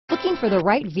Looking for the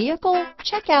right vehicle?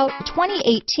 Check out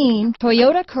 2018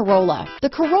 Toyota Corolla. The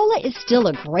Corolla is still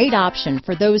a great option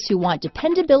for those who want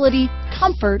dependability,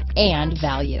 comfort, and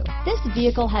value. This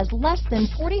vehicle has less than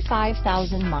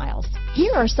 45,000 miles.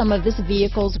 Here are some of this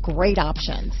vehicle's great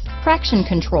options: traction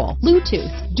control,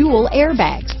 Bluetooth, dual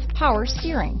airbags, power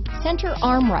steering, center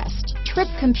armrest, trip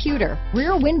computer,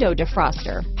 rear window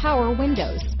defroster, power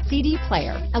windows, CD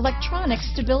player, electronic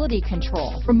stability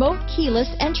control, remote keyless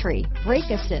entry, brake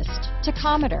assist,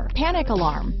 tachometer, panic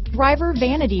alarm, driver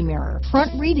vanity mirror,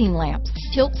 front reading lamps,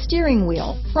 tilt steering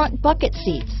wheel, front bucket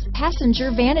seats,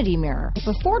 passenger vanity mirror. If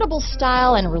affordable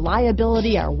style and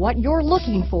reliability are what you're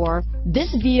looking for,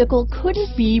 this vehicle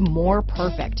couldn't be more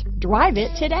perfect. Drive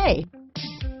it today.